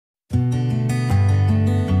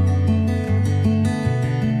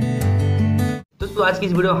दोस्तों आज की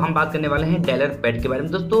इस वीडियो में हम बात करने वाले हैं डायलर पैड के बारे में।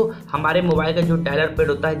 दोस्तों हमारे मोबाइल का जो डायलर पैड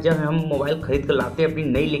होता है, जब हम मोबाइल खरीद कर लाते हैं, अपनी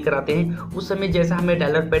नई लेकर आते हैं, उस समय जैसा हमें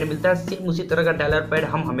डायलर पैड मिलता है सेम उसी तरह का डायलर पैड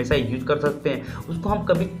हम हमेशा यूज कर सकते हैं। उसको हम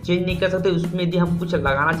कभी चेंज नहीं कर सकते। उसमें यदि हम कुछ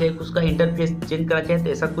लगाना चाहें, उसका इंटरफेस चेंज करना चाहें तो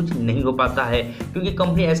ऐसा कुछ नहीं हो पाता है, क्योंकि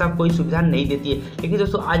कंपनी ऐसा कोई सुविधा नहीं देती है। लेकिन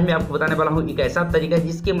दोस्तों आज मैं आपको बताने वाला हूँ एक ऐसा तरीका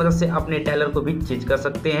जिसकी मदद से अपने डायलर को भी चेंज कर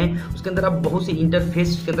सकते हैं। उसके अंदर आप बहुत सी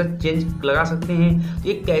इंटरफेस के अंदर चेंज लगा सकते हैं। तो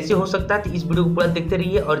ये कैसे हो सकता है, तो इस वीडियो को पूरा देखते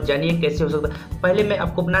रहिए और जानिए कैसे हो सकता है। पहले मैं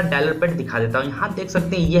आपको अपना डायलर पैड दिखा देता हूँ। यहाँ देख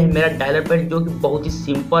सकते हैं, ये है मेरा डायलर पैड, जो कि बहुत ही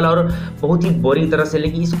सिंपल और बहुत ही बोरिंग तरह से,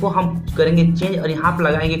 लेकिन इसको हम करेंगे चेंज और यहाँ पर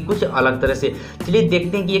लगाएंगे कुछ अलग तरह से। चलिए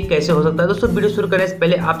देखते हैं कि ये कैसे हो सकता है। दोस्तों वीडियो शुरू करने से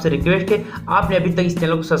पहले आपसे रिक्वेस्ट है, आपने अभी तक इस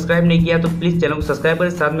चैनल को सब्सक्राइब नहीं किया तो प्लीज़ चैनल को सब्सक्राइब करें,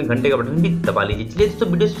 साथ में घंटे का बटन भी दबा लीजिए। चलिए दोस्तों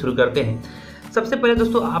वीडियो शुरू करते हैं। सबसे पहले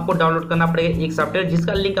दोस्तों आपको डाउनलोड करना पड़ेगा एक सॉफ्टवेयर,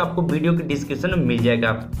 जिसका लिंक आपको वीडियो के डिस्क्रिप्शन में मिल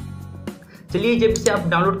जाएगा। चलिए जब से आप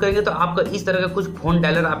डाउनलोड करेंगे तो आपका इस तरह का कुछ फोन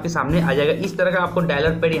डायलर आपके सामने आ जाएगा। इस तरह का आपको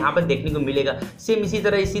डायलर पैड यहाँ पर देखने को मिलेगा। सेम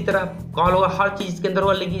इसी तरह कॉल होगा, हर चीज़ इसके अंदर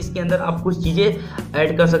होगा, लेकिन इसके अंदर आप कुछ चीज़ें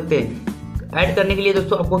ऐड कर सकते हैं। ऐड करने के लिए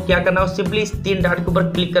दोस्तों आपको क्या करना होगा, सिंपली इस 3 डॉट के ऊपर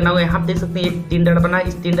क्लिक करना होगा। यहाँ देख सकते हैं ये 3 डॉट बना है।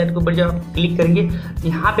 इस 3 डॉट के ऊपर जब आप क्लिक करेंगे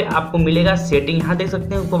यहाँ पे आपको मिलेगा सेटिंग। यहाँ देख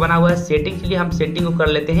सकते हैं ऊपर बना हुआ है सेटिंग। चलिए हम सेटिंग को कर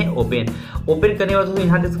लेते हैं ओपन। ओपन करने के बाद दोस्तों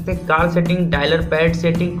यहाँ देख सकते हैं call setting, dialer pad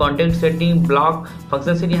setting, contact setting, block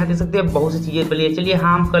function setting. यहाँ देख सकते हैं बहुत सी चीज़ें बनी है। चलिए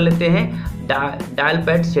हाँ हम कर लेते हैं डायल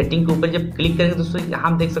पैड सेटिंग के ऊपर जब क्लिक करेंगे दोस्तों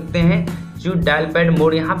यहाँ देख सकते हैं जो डायल पैड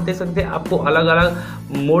मोड, यहाँ पे देख सकते हैं आपको अलग अलग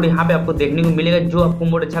मोड यहाँ पे आपको देखने को मिलेगा। जो आपको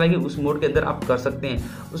मोड अच्छा लगे उस मोड के अंदर आप कर सकते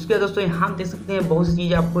हैं। उसके बाद दोस्तों यहाँ देख सकते हैं बहुत सी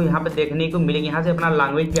चीज़ें आपको यहाँ पे देखने को मिलेगी। यहाँ से अपना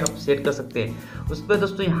लैंग्वेज भी आप सेट कर सकते हैं। उसके बाद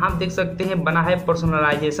दोस्तों यहाँ देख सकते हैं बना है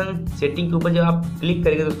पर्सनलाइजेशन सेटिंग के ऊपर जब आप क्लिक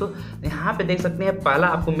करेंगे दोस्तों यहाँ पे देख सकते हैं पहला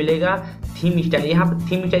आपको मिलेगा थीम स्टाइल। यहाँ पे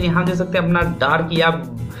थीम स्टाइल यहाँ देख सकते हैं अपना डार्क या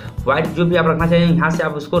व्हाइट जो भी आप रखना चाहिए यहाँ से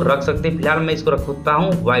आप उसको रख सकते हैं। फिलहाल मैं इसको रखता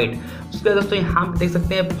हूँ व्हाइट। उसके बाद दोस्तों यहाँ पे देख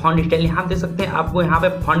सकते हैं फंड स्टाइल। यहाँ देख सकते हैं आपको यहाँ पे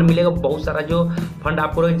फंड मिलेगा बहुत सारा। जो फंड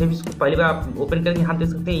आपको जब इसको पहली बार आप ओपन करके यहाँ देख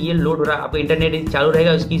सकते हैं ये लोड हो रहा है। आपका इंटरनेट चालू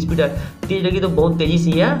रहेगा, उसकी स्पीड तेज लगी तो बहुत तेजी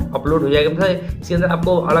से यह अपलोड हो जाएगा। मतलब इसके अंदर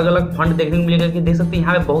आपको अलग अलग फंड देखने को मिलेगा कि देख सकते हैं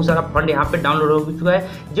यहाँ पे बहुत सारा फंड यहाँ पे डाउनलोड हो चुका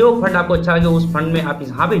है। जो फंड आपको अच्छा लगे उस फंड में आप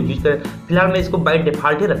यहाँ पे यूज करें। फिलहाल मैं इसको बाय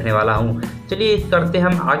डिफॉल्ट ही रखने वाला हूँ। चलिए करते हैं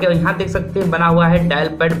हम आगे। यहाँ देख सकते हैं बना हुआ है डायल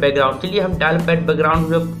पैड बैकग्राउंड। चलिए हम डायल पैड बैकग्राउंड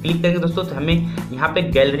में क्लिक करेंगे दोस्तों तो हमें यहाँ पे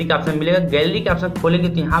गैलरी का ऑप्शन मिलेगा। गैलरी का ऑप्शन खोलेंगे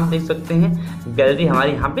तो यहाँ देख सकते हैं गैलरी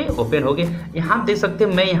हमारी यहाँ पे ओपन हो गई। यहाँ देख सकते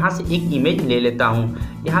हैं मैं यहाँ से एक इमेज ले लेता हूँ।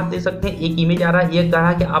 यहाँ देख सकते हैं एक इमेज आ रहा है। ये कह रहा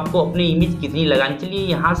है कि आपको अपनी इमेज कितनी लगानी। चलिए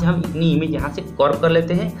यहाँ से हम इतनी इमेज यहाँ से कॉर्प कर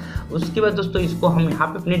लेते हैं। उसके बाद दोस्तों इसको हम यहाँ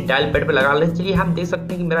पे अपने डायल पैड पे लगा लेते हैं। चलिए हम देख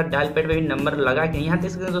सकते हैं कि मेरा डायल पैड पे भी नंबर लगा के यहाँ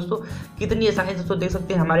देख सकते हैं दोस्तों कितनी आसानी दोस्तों देख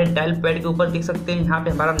सकते हैं हमारे डायल पैड के ऊपर देख सकते हैं यहाँ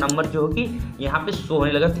पे हमारा नंबर जो होगी यहाँ पे शो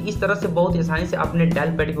होने लगा। तो इस तरह से बहुत आसानी से अपने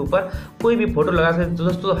डायल पैड के ऊपर कोई भी फोटो लगा सकते हैं। तो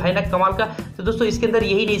दोस्तों है ना कमाल का। तो दोस्तों इसके अंदर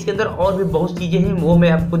यही नहीं, इसके अंदर और भी बहुत चीज़ें हैं, वो मैं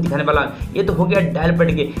आपको दिखाने वाला हूँ। ये तो हो गया डायल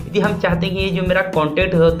पैड के। यदि हम चाहते हैं कि ये जो मेरा कॉन्टैक्ट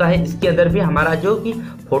होता है इसके अंदर भी हमारा जो कि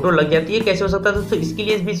फोटो लग जाती है, कैसे हो सकता है दोस्तों। इसके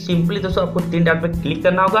लिए भी सिंपली दोस्तों आपको 3 डॉट पे क्लिक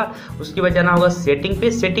करना होगा। उसके बाद जाना होगा सेटिंग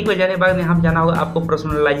पे। सेटिंग पे जाने के बाद यहाँ जाना होगा आपको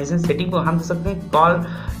पर्सनलाइजेशन सेटिंग को हम देख सकते हैं कॉल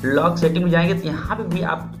लॉक सेटिंग में जाएंगे तो यहाँ पे भी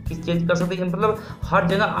आप चेंज कर सकते हैं। मतलब हर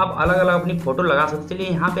जगह आप अलग अलग अपनी फोटो लगा सकते हैं। चलिए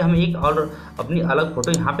यहाँ पे हम एक और अपनी अलग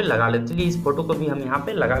फोटो यहाँ पे लगा लेते हैं। चलिए इस फोटो को भी हम यहाँ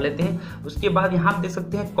पे लगा लेते हैं। उसके बाद यहाँ पे देख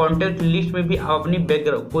सकते हैं कॉन्टैक्ट लिस्ट में भी आप अपनी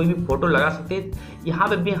बैकग्राउंड कोई भी फोटो लगा सकते हैं। यहाँ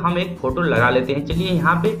पे भी हम एक फोटो लगा लेते हैं। चलिए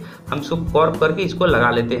यहाँ पे हम इसको कॉर्प करके इसको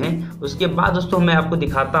लगा लेते हैं। उसके बाद दोस्तों मैं आपको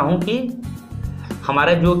दिखाता हूँ कि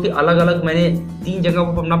हमारा जो कि अलग अलग मैंने 3 जगह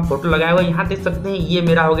पर अपना फोटो लगाया हुआ। यहाँ देख सकते हैं ये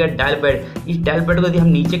मेरा हो गया डायल पैड। इस डायल पैड को यदि हम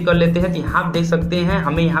नीचे कर लेते हैं तो यहाँ देख सकते हैं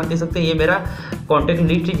हमें यहाँ देख सकते हैं ये मेरा कॉन्टैक्ट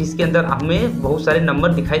लिस्ट है, जिसके अंदर हमें बहुत सारे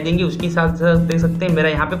नंबर दिखाई देंगे। उसके साथ साथ देख सकते हैं मेरा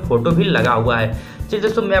यहाँ पे फोटो भी लगा हुआ है। चलिए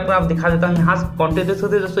दोस्तों मैं आपको दिखा देता हूँ। यहाँ से कॉन्टैक्ट देख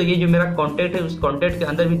सकते हैं दोस्तों, ये जो मेरा कॉन्टैक्ट है उस कॉन्टैक्ट के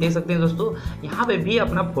अंदर भी देख सकते हैं दोस्तों यहाँ पे भी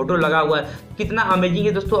अपना फोटो लगा हुआ है। कितना अमेजिंग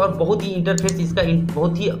है दोस्तों और बहुत ही इंटरफेस इसका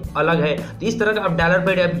बहुत ही अलग है। तो इस तरह का आप डायलर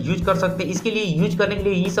पैड आप यूज कर सकते हैं। इसके लिए यूज करने के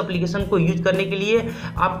लिए इस एप्लीकेशन को यूज करने के लिए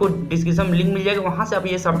आपको डिस्क्रिप्शन में लिंक मिल जाएगा, वहाँ से आप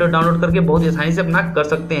ये सॉफ्टवेयर डाउनलोड करके बहुत आसानी से अपना कर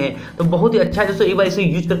सकते हैं। तो बहुत ही अच्छा है दोस्तों, एक बार इसे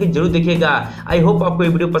यूज करके जरूर देखिएगा। आई होप आपको ये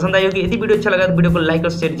वीडियो पसंद आई होगी। यदि वीडियो अच्छा लगा तो वीडियो को लाइक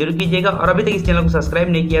और शेयर जरूर कीजिएगा और अभी तक इस चैनल को सब्सक्राइब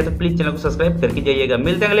नहीं किया तो प्लीज चैनल को सब्सक्राइब करके जाइएगा।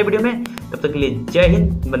 मिलते हैं अगले वीडियो में, तब तक के लिए जय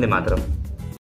हिंद, वंदे मातरम।